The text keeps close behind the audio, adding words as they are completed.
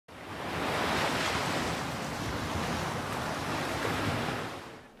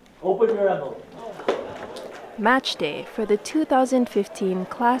Open your envelope. Match day for the 2015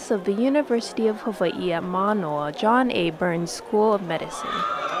 class of the University of Hawaiʻi at Mānoa John A School of Medicine.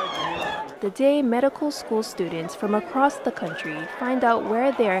 The day medical school students from across the country find out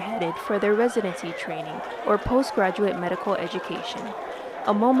where they are headed for their residency training or postgraduate medical education,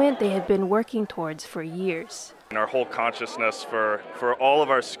 a moment they have been working towards for years. And our whole consciousness for all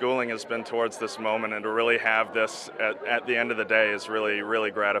of our schooling has been towards this moment, and to really have this at the end of the day is really, really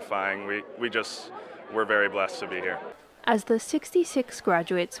gratifying. We're very blessed to be here. As the 66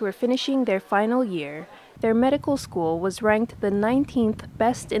 graduates were finishing their final year, their medical school was ranked the 19th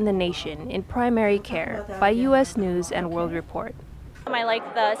best in the nation in primary care by U.S. News and World Report. I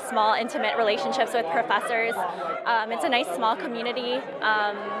like the small, intimate relationships with professors. It's a nice, small community,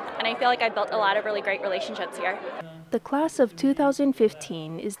 and I feel like I built a lot of really great relationships here. The class of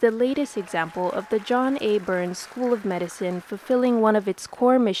 2015 is the latest example of the John A. School of Medicine fulfilling one of its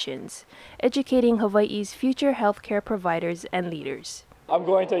core missions, educating Hawaii's future healthcare providers and leaders. I'm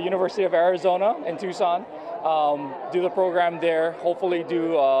going to University of Arizona in Tucson, do the program there, hopefully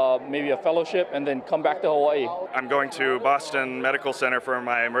do maybe a fellowship, and then come back to Hawaii. I'm going to Boston Medical Center for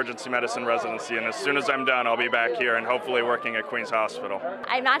my emergency medicine residency, and as soon as I'm done, I'll be back here and hopefully working at Queen's Hospital.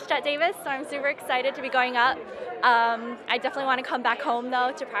 I matched at Davis, so I'm super excited to be going up. I definitely want to come back home,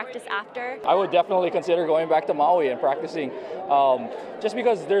 though, to practice after. I would definitely consider going back to Maui and practicing, just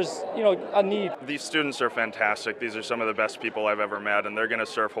because there's, a need. These students are fantastic. These are some of the best people I've ever met, and they're going to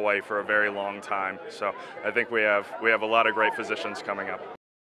serve Hawaii for a very long time. So I think we have a lot of great physicians coming up.